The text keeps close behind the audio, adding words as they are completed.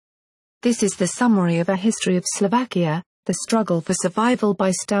This is the summary of A History of Slovakia, The Struggle for Survival by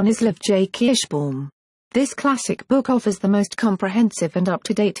Stanislav J. Kirschbaum. This classic book offers the most comprehensive and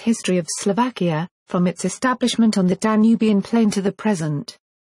up-to-date history of Slovakia, from its establishment on the Danubian plain to the present.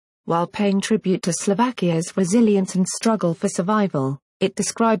 While paying tribute to Slovakia's resilience and struggle for survival, it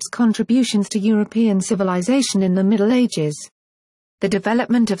describes contributions to European civilization in the Middle Ages. The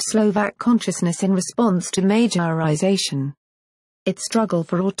development of Slovak consciousness in response to Majorization. Its struggle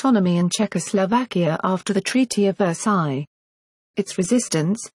for autonomy in Czechoslovakia after the Treaty of Versailles. Its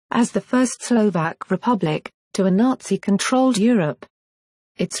resistance, as the first Slovak republic, to a Nazi-controlled Europe.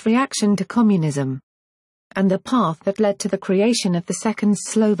 Its reaction to communism. And the path that led to the creation of the Second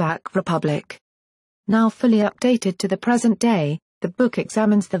Slovak Republic. Now fully updated to the present day, the book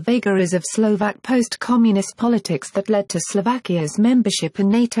examines the vagaries of Slovak post-communist politics that led to Slovakia's membership in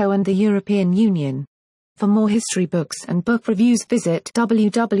NATO and the European Union. For more history books and book reviews visit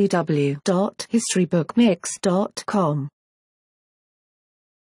www.historybookmix.com.